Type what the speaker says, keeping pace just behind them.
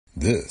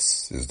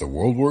This is the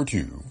World War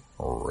II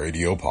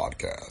Radio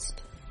Podcast.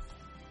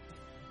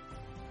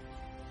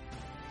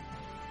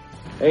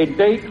 A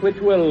date which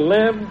will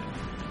live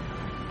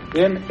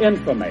in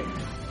infamy.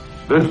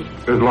 This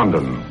is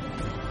London.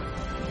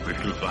 We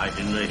shall fight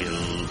in the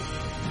hills.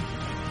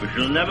 We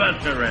shall never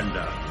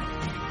surrender.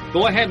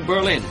 Go ahead,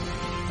 Berlin.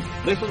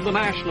 This is the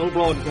National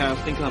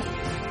Broadcasting Company.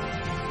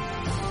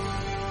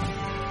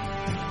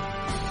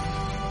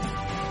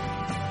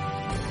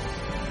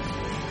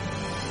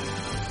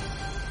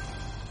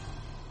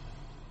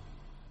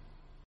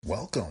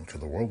 Welcome to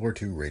the World War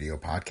II Radio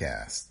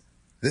Podcast.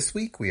 This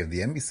week we have the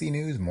NBC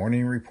News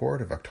Morning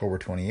Report of October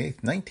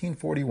 28,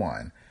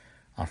 1941,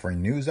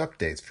 offering news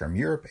updates from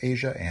Europe,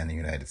 Asia, and the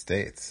United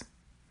States.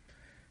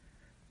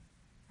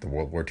 The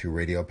World War II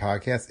Radio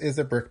Podcast is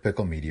a Brick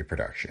Pickle Media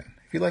production.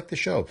 If you like the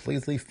show,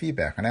 please leave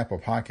feedback on Apple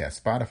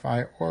Podcasts,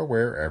 Spotify, or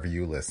wherever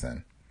you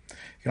listen.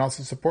 You can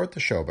also support the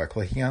show by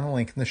clicking on the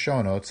link in the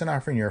show notes and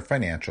offering your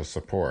financial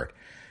support.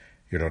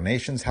 Your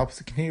donations help us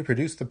to continue to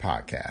produce the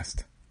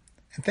podcast.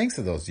 And thanks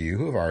to those of you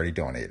who have already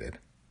donated.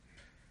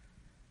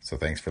 So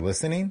thanks for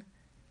listening.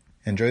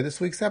 Enjoy this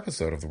week's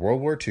episode of the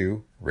World War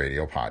II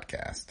Radio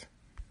Podcast.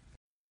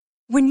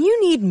 When you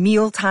need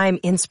mealtime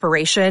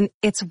inspiration,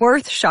 it's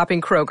worth shopping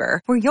Kroger,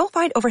 where you'll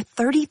find over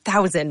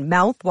 30,000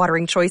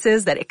 mouth-watering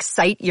choices that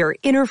excite your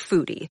inner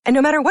foodie. And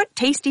no matter what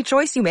tasty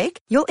choice you make,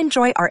 you'll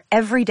enjoy our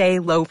everyday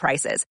low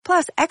prices,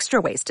 plus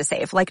extra ways to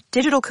save, like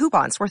digital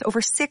coupons worth over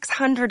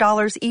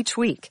 $600 each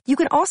week. You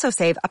can also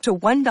save up to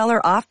 $1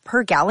 off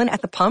per gallon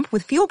at the pump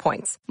with fuel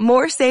points.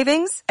 More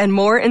savings and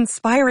more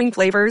inspiring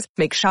flavors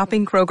make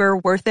shopping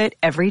Kroger worth it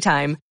every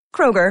time.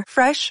 Kroger,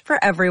 fresh for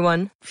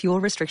everyone.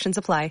 Fuel restrictions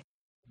apply.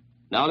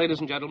 Now, ladies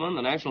and gentlemen,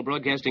 the National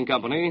Broadcasting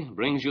Company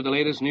brings you the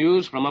latest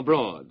news from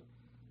abroad.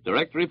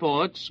 Direct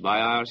reports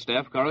by our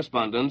staff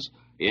correspondents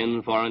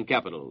in foreign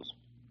capitals.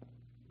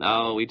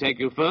 Now, we take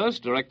you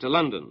first direct to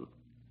London.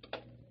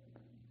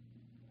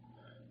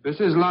 This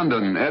is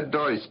London, Ed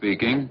Doy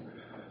speaking.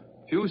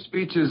 Few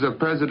speeches of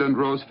President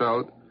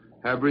Roosevelt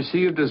have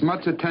received as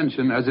much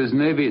attention as his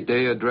Navy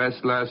Day address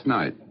last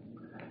night.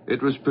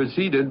 It was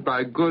preceded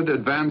by good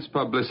advance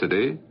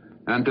publicity,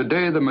 and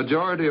today the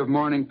majority of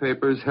morning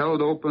papers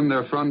held open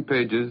their front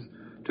pages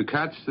to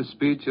catch the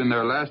speech in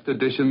their last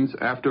editions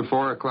after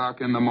 4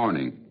 o'clock in the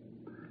morning.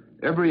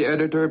 Every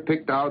editor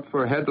picked out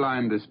for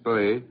headline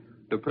display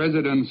the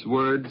President's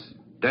words,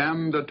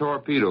 "Damn the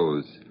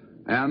torpedoes,"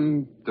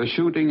 and "The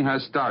shooting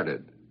has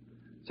started."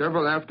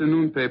 Several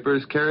afternoon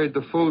papers carried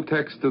the full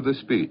text of the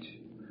speech.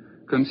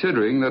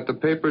 Considering that the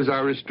papers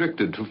are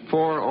restricted to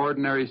 4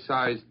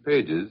 ordinary-sized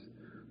pages,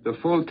 the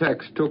full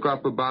text took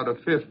up about a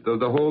fifth of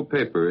the whole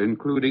paper,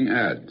 including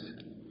ads.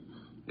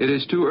 It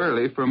is too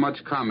early for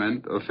much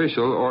comment,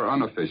 official or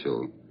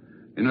unofficial.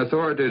 In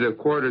authoritative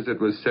quarters it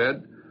was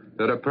said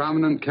that a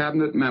prominent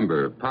cabinet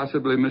member,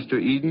 possibly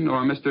Mr. Eden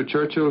or Mr.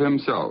 Churchill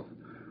himself,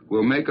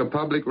 will make a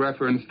public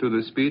reference to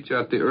the speech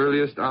at the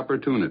earliest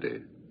opportunity.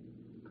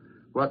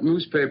 What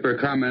newspaper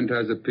comment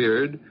has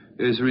appeared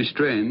is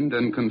restrained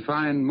and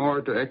confined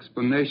more to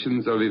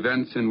explanations of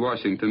events in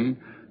Washington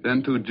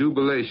than to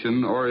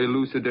jubilation or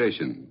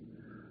elucidation.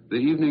 The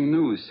Evening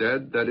News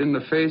said that in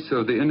the face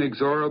of the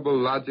inexorable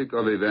logic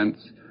of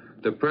events,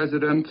 the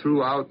President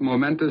threw out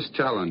momentous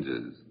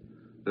challenges.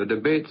 The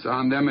debates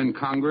on them in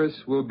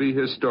Congress will be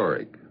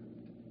historic.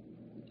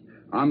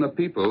 On the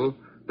people,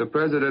 the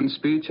President's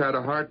speech had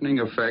a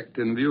heartening effect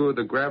in view of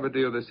the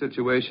gravity of the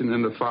situation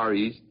in the Far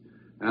East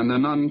and the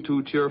none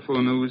too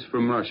cheerful news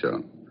from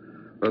Russia.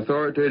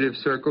 Authoritative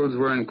circles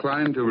were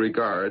inclined to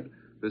regard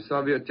the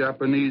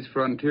Soviet-Japanese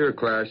frontier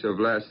clash of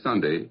last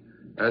Sunday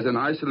as an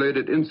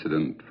isolated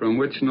incident from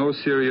which no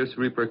serious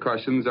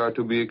repercussions are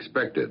to be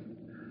expected.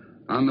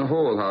 On the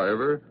whole,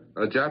 however,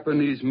 a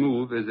Japanese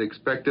move is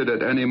expected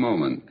at any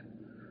moment.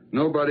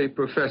 Nobody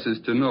professes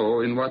to know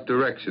in what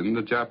direction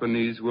the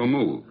Japanese will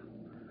move.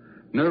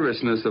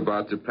 Nervousness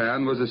about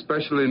Japan was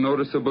especially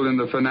noticeable in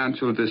the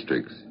financial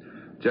districts.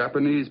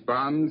 Japanese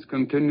bonds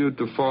continued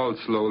to fall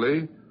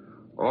slowly.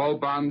 All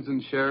bonds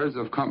and shares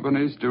of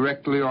companies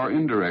directly or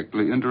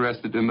indirectly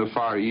interested in the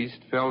Far East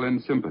fell in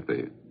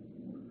sympathy.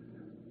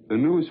 The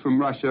news from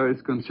Russia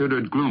is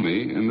considered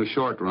gloomy in the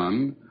short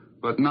run,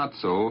 but not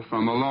so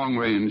from a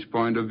long-range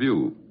point of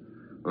view.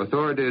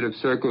 Authoritative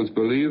circles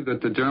believe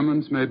that the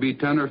Germans may be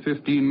 10 or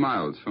 15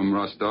 miles from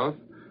Rostov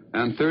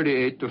and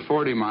 38 to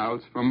 40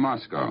 miles from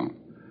Moscow.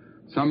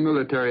 Some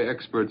military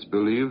experts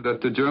believe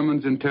that the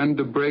Germans intend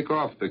to break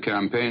off the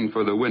campaign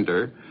for the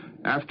winter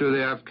after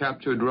they have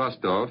captured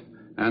Rostov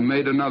and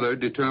made another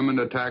determined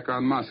attack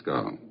on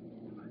Moscow.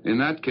 In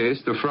that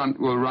case, the front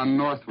will run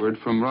northward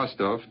from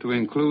Rostov to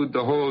include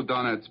the whole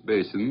Donetsk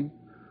basin,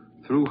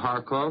 through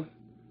Kharkov,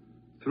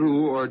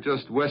 through or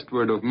just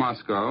westward of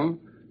Moscow,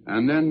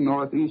 and then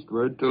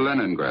northeastward to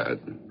Leningrad.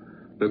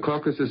 The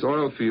Caucasus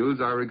oil fields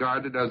are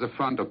regarded as a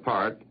front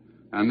apart,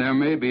 and there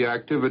may be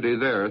activity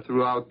there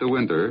throughout the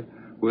winter,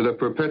 with a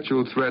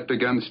perpetual threat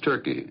against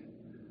Turkey.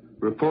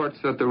 Reports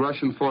that the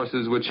Russian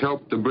forces which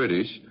helped the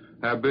British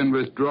have been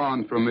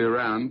withdrawn from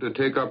Iran to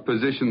take up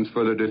positions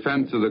for the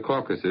defense of the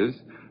Caucasus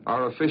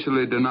are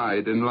officially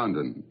denied in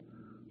London.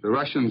 The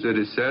Russians, it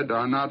is said,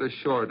 are not as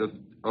short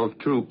of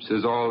troops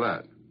as all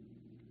that.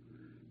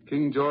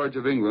 King George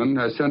of England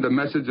has sent a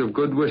message of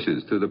good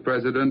wishes to the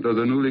president of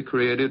the newly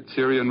created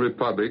Syrian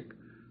Republic,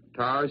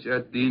 Taj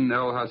ad-Din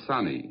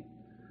al-Hassani.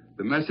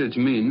 The message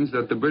means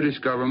that the British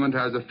government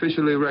has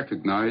officially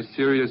recognized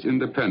Syria's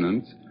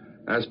independence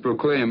as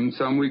proclaimed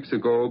some weeks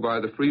ago by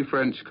the Free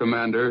French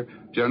commander,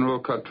 General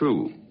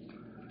Cottreau.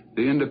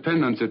 The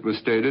independence, it was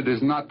stated,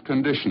 is not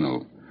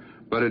conditional,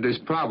 but it is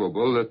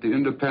probable that the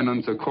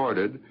independence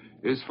accorded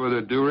is for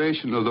the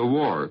duration of the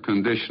war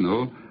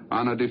conditional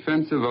on a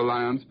defensive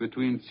alliance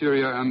between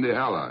Syria and the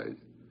Allies.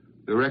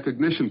 The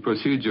recognition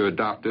procedure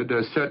adopted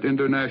has set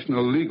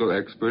international legal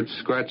experts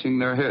scratching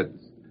their heads.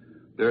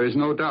 There is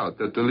no doubt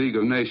that the League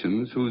of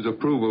Nations, whose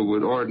approval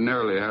would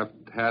ordinarily have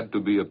had to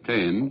be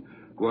obtained,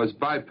 was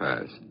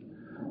bypassed.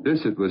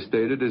 This, it was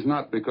stated, is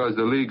not because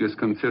the League is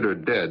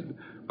considered dead,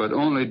 but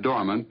only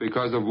dormant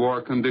because of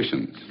war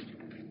conditions.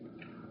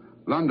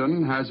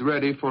 London has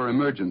ready for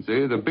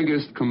emergency the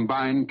biggest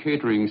combined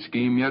catering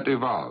scheme yet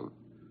evolved.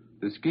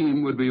 The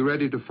scheme would be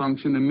ready to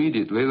function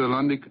immediately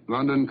the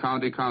London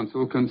County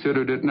Council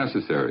considered it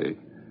necessary.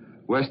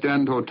 West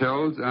End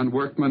hotels and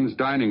workmen's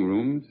dining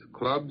rooms,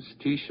 clubs,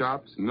 tea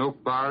shops,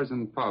 milk bars,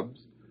 and pubs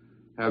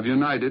have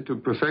united to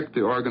perfect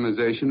the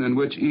organization in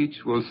which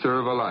each will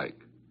serve alike.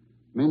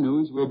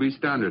 Menus will be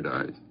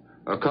standardized.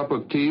 A cup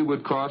of tea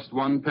would cost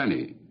 1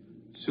 penny,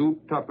 soup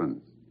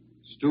 2pence,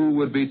 stew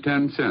would be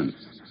 10 cents,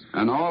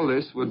 and all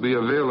this would be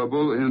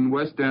available in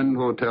West End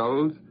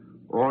hotels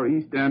or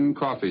East End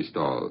coffee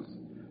stalls.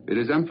 It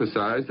is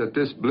emphasized that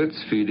this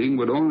blitz feeding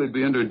would only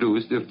be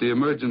introduced if the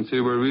emergency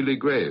were really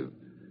grave,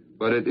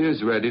 but it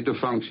is ready to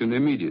function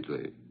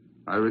immediately.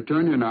 I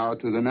return you now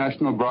to the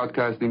National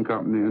Broadcasting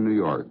Company in New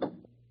York.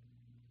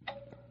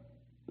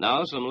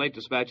 Now, some late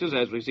dispatches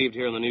as received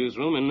here in the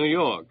newsroom in New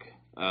York.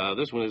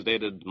 This one is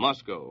dated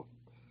Moscow.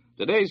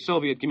 Today's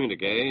Soviet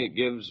communique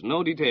gives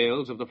no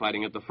details of the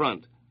fighting at the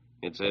front.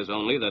 It says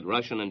only that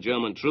Russian and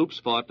German troops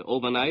fought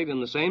overnight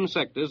in the same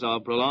sectors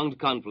of prolonged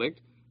conflict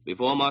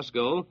before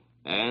Moscow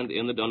and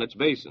in the Donetsk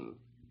Basin.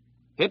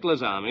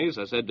 Hitler's armies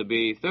are said to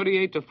be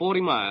 38 to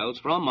 40 miles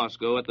from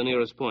Moscow at the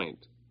nearest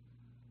point.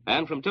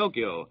 And from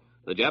Tokyo,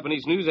 the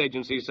Japanese news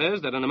agency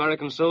says that an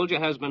American soldier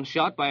has been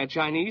shot by a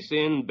Chinese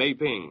in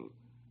Beiping.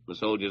 The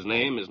soldier's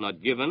name is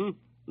not given,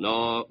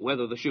 nor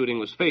whether the shooting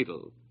was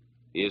fatal.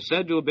 He is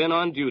said to have been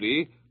on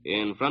duty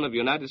in front of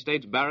United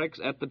States barracks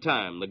at the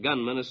time the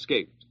gunman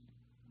escaped.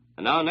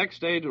 And now,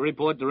 next, a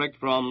report direct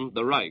from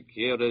the Reich.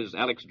 Here is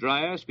Alex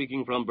Dreyer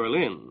speaking from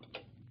Berlin.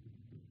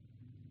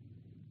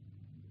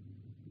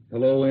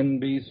 Hello,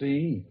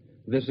 NBC.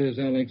 This is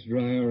Alex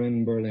Dreyer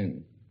in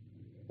Berlin.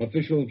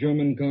 Official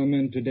German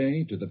comment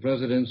today to the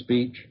President's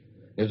speech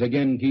is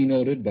again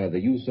keynoted by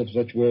the use of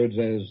such words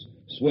as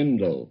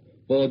swindle,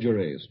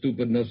 forgery,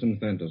 stupidness,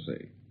 and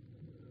fantasy.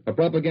 A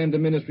propaganda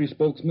ministry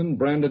spokesman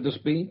branded the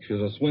speech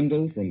as a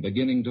swindle from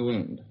beginning to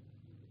end.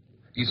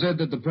 He said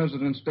that the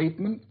President's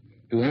statement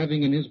to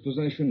having in his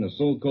possession a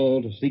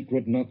so-called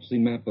secret Nazi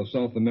map of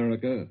South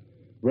America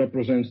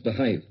represents the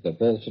height of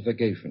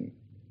falsification.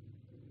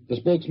 The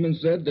spokesman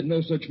said that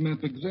no such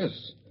map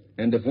exists,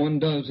 and if one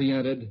does, he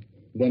added,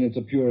 then it's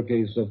a pure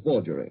case of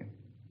forgery.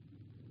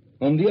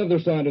 On the other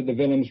side of the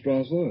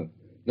Wilhelmstrasse,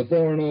 the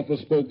Foreign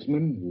Office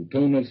spokesman, who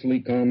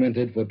tonelessly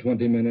commented for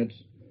 20 minutes,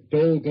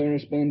 told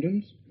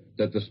correspondents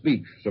that the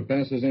speech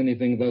surpasses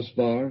anything thus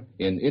far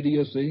in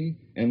idiocy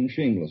and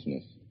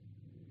shamelessness.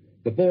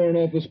 The Foreign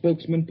Office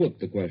spokesman put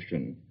the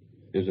question,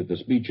 is it the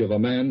speech of a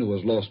man who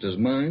has lost his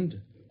mind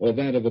or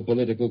that of a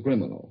political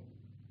criminal?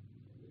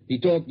 He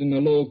talked in a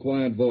low,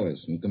 quiet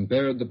voice and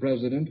compared the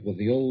president with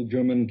the old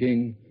German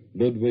king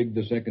Ludwig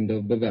II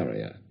of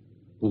Bavaria,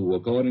 who,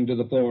 according to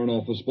the Foreign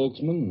Office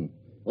spokesman,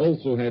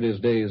 also had his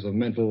days of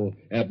mental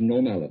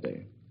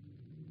abnormality.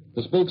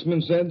 The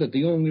spokesman said that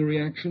the only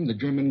reaction the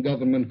German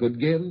government could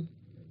give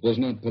was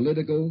not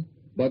political,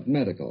 but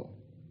medical.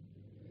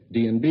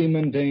 DNB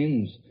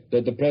maintains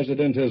that the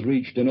president has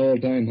reached an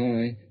all-time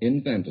high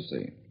in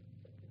fantasy.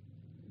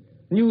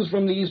 News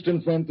from the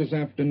Eastern Front this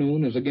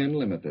afternoon is again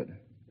limited.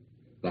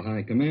 The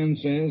High Command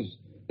says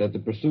that the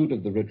pursuit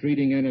of the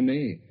retreating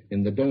enemy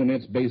in the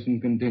Donetsk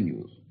Basin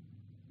continues.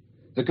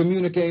 The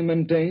communique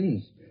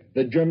maintains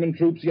that German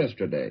troops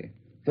yesterday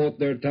fought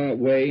their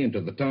way into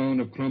the town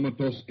of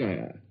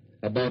Kramatorskaya,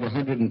 about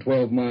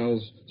 112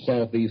 miles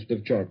southeast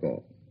of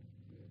Charkov.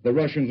 The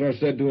Russians are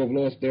said to have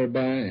lost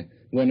thereby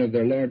one of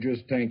their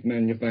largest tank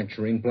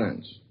manufacturing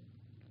plants.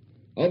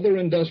 Other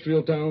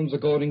industrial towns,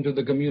 according to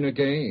the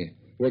communique,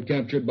 were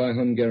captured by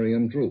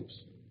Hungarian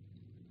troops.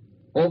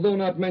 Although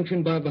not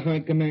mentioned by the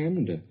High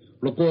Command,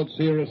 reports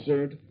here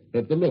assert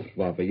that the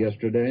Luftwaffe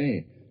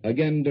yesterday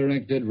again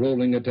directed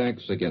rolling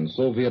attacks against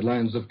Soviet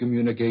lines of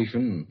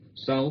communication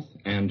south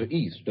and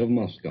east of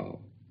Moscow.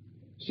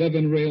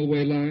 7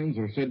 railway lines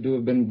are said to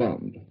have been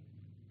bombed.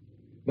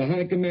 The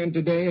High Command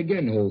today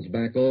again holds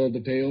back all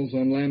details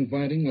on land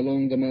fighting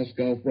along the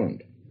Moscow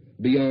front,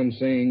 beyond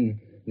saying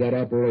that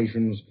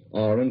operations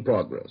are in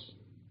progress.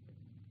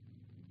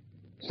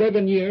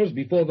 7 years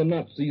before the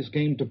Nazis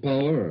came to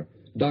power,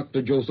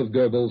 Dr. Joseph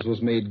Goebbels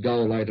was made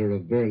Gauleiter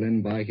of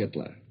Berlin by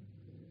Hitler.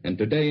 And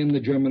today in the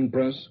German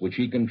press, which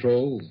he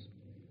controls,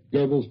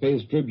 Goebbels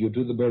pays tribute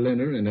to the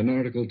Berliner in an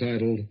article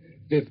titled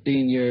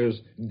 15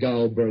 Years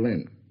Gau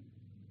Berlin.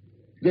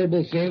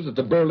 Goebbels says that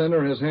the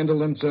Berliner has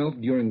handled himself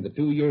during the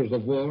 2 years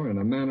of war in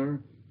a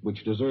manner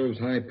which deserves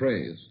high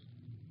praise.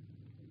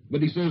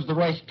 But he says the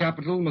Reich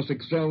capital must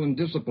excel in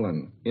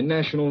discipline, in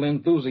national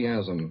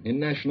enthusiasm, in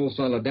national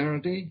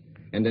solidarity,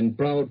 and in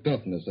proud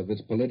toughness of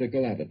its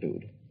political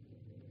attitude.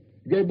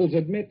 Goebbels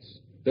admits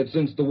that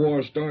since the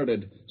war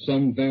started,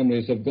 some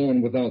families have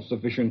gone without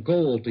sufficient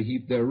coal to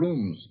heat their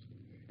rooms,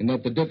 and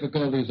that the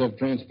difficulties of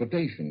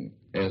transportation,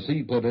 as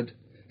he put it,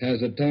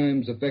 has at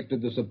times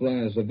affected the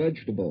supplies of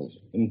vegetables,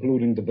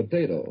 including the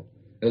potato,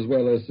 as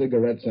well as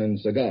cigarettes and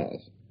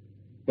cigars.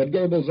 But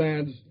Goebbels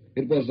adds,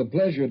 it was a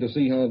pleasure to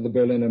see how the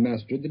Berliner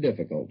mastered the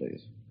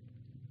difficulties.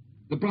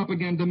 The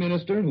propaganda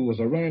minister, who was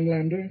a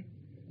Rhinelander,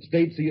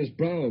 states he is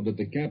proud that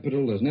the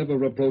capital has never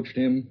reproached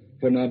him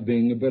for not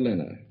being a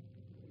Berliner.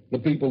 The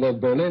people of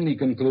Berlin, he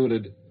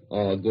concluded,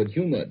 are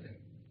good-humored.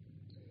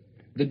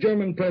 The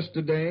German press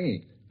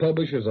today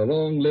publishes a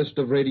long list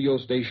of radio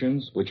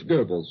stations which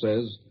Goebbels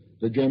says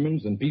the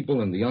Germans and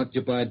people in the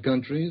occupied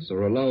countries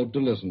are allowed to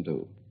listen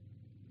to.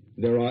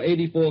 There are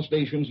 84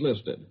 stations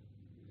listed,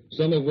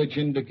 some of which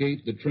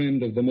indicate the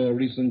trend of the more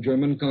recent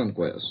German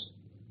conquests.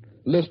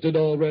 Listed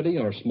already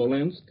are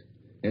Smolensk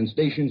and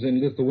stations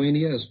in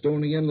Lithuania,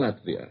 Estonia, and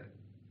Latvia.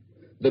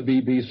 The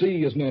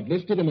BBC is not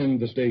listed among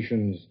the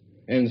stations,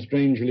 and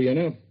strangely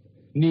enough,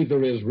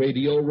 neither is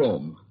Radio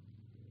Rome.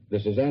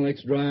 This is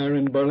Alex Dreyer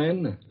in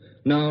Berlin,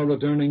 now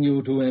returning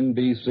you to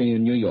NBC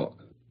in New York.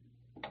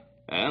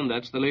 And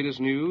that's the latest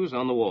news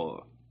on the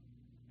war.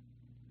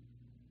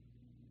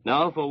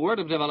 Now, for word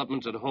of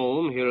developments at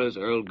home, here is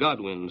Earl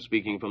Godwin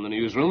speaking from the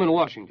newsroom in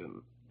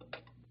Washington.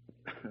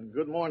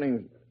 Good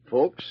morning,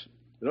 folks.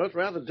 You know, it's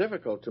rather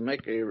difficult to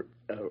make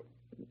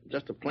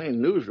just a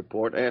plain news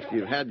report after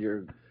you've had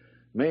your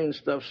main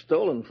stuff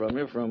stolen from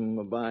you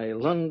by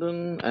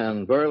London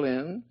and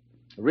Berlin.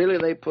 Really,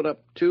 they put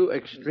up two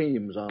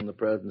extremes on the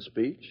president's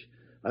speech.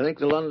 I think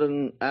the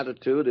London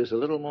attitude is a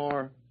little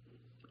more,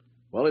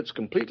 well, it's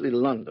completely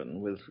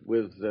London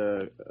with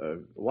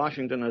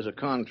Washington as a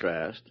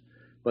contrast.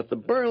 But the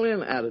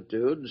Berlin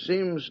attitude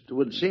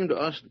would seem to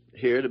us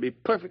here to be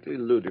perfectly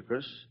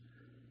ludicrous,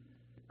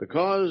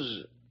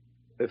 because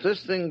if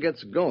this thing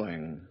gets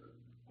going,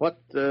 what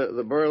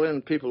the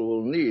Berlin people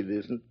will need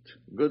isn't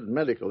good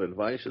medical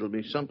advice. It'll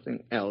be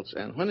something else.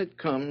 And when it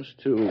comes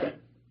to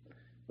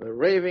the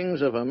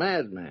ravings of a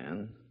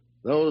madman,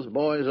 those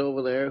boys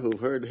over there who've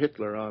heard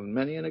Hitler on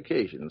many an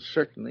occasion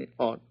certainly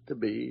ought to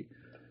be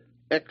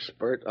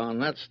expert on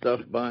that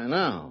stuff by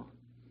now.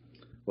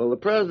 Well, the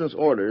president's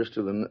orders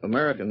to the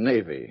American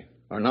Navy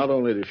are not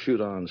only to shoot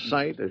on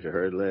sight, as you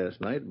heard last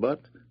night,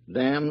 but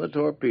damn the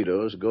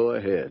torpedoes, go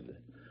ahead.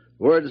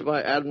 Words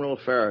by Admiral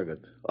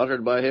Farragut,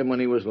 uttered by him when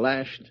he was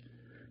lashed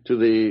to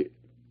the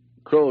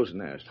crow's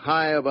nest,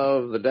 high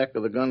above the deck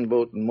of the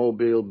gunboat in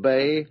Mobile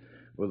Bay,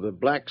 with the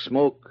black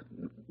smoke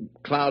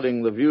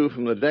clouding the view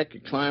from the deck. He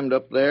climbed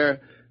up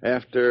there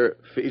after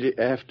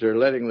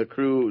letting the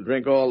crew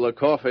drink all the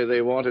coffee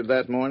they wanted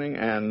that morning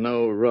and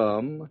no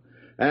rum.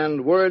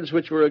 And words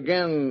which were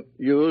again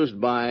used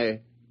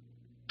by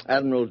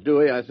Admiral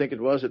Dewey, I think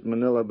it was, at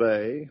Manila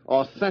Bay,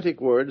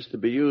 authentic words to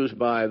be used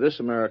by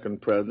this American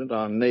president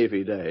on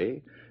Navy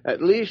Day.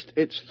 At least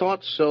it's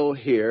thought so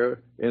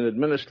here in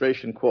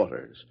administration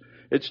quarters.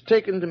 It's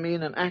taken to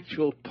mean an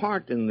actual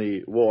part in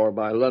the war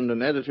by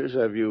London editors,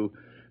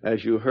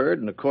 as you heard,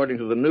 and according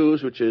to the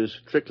news which is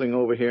trickling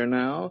over here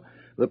now,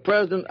 the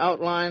president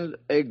outlined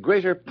a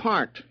greater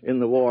part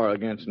in the war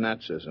against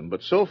Nazism.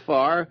 But so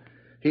far,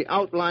 he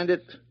outlined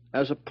it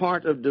as a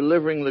part of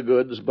delivering the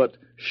goods, but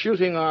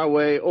shooting our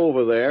way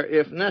over there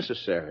if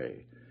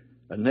necessary.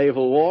 A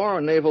naval war,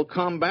 or naval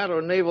combat,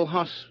 or naval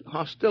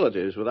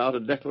hostilities without a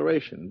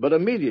declaration. But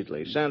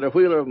immediately, Senator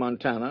Wheeler of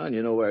Montana, and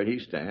you know where he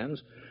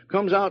stands,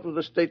 comes out with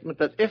a statement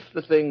that if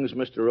the things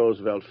Mr.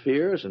 Roosevelt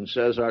fears and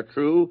says are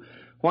true,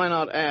 why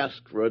not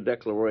ask for a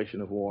declaration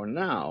of war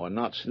now and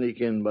not sneak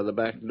in by the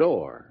back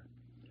door?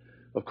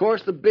 Of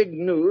course, the big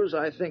news,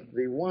 I think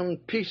the one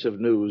piece of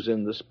news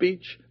in the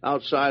speech,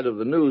 outside of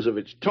the news of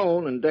its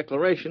tone and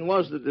declaration,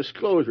 was the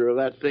disclosure of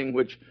that thing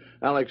which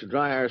Alex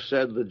Dreyer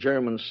said the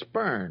Germans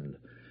spurned.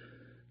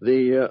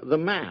 The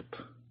map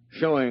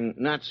showing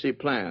Nazi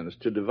plans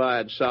to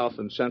divide South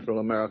and Central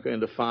America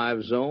into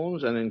 5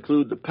 zones and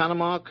include the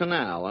Panama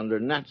Canal under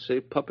Nazi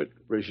puppet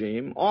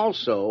regime.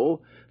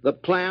 Also, the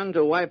plan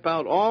to wipe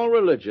out all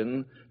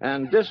religion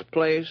and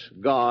displace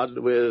God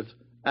with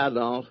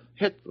Adolf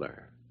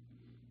Hitler.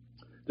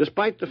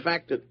 Despite the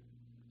fact that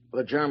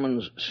the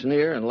Germans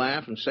sneer and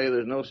laugh and say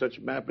there's no such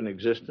map in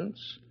existence,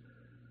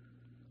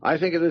 I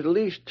think it is at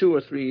least 2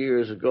 or 3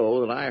 years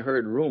ago that I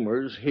heard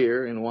rumors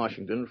here in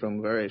Washington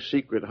from very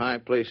secret high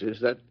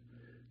places that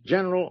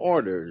general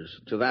orders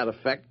to that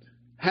effect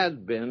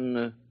had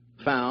been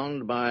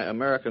found by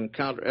American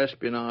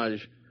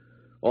counter-espionage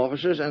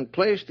officers and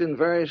placed in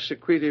very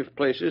secretive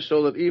places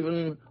so that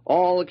even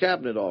all the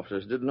cabinet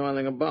officers didn't know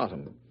anything about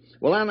them.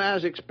 Well, and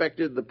as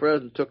expected, the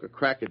president took a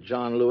crack at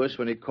John Lewis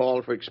when he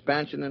called for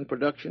expansion in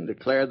production,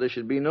 declared there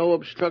should be no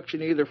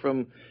obstruction either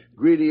from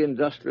greedy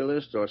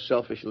industrialists or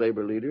selfish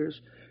labor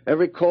leaders.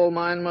 Every coal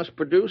mine must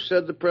produce,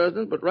 said the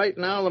president, but right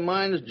now the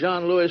mines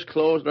John Lewis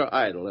closed are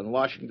idle, and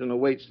Washington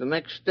awaits the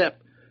next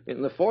step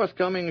in the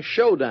forthcoming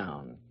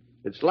showdown.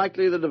 It's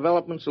likely the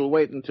developments will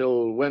wait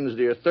until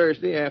Wednesday or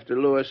Thursday after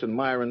Lewis and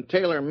Myron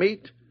Taylor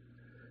meet.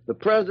 The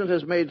president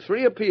has made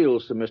 3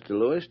 appeals to Mr.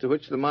 Lewis, to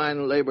which the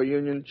mine labor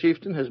union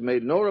chieftain has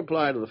made no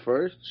reply to the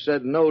first,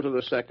 said no to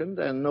the second,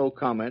 and no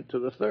comment to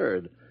the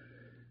third.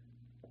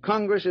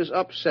 Congress is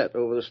upset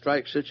over the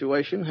strike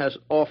situation, has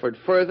offered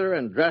further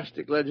and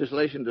drastic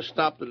legislation to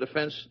stop the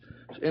defense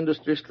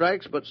industry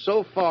strikes, but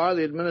so far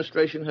the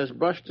administration has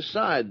brushed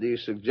aside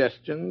these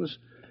suggestions,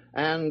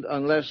 and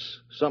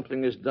unless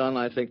something is done,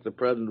 I think the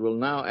president will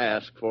now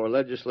ask for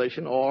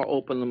legislation or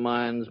open the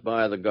mines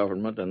by the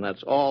government, and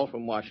that's all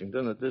from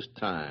Washington at this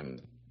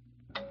time.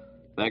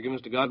 Thank you,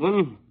 Mr.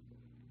 Godwin.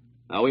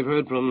 Now, we've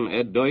heard from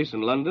Ed Doyce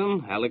in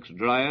London, Alex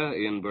Dreyer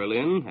in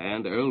Berlin,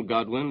 and Earl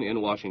Godwin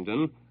in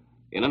Washington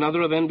in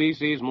another of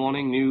NBC's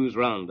morning news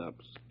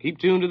roundups. Keep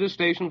tuned to this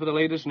station for the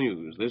latest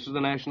news. This is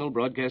the National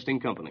Broadcasting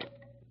Company.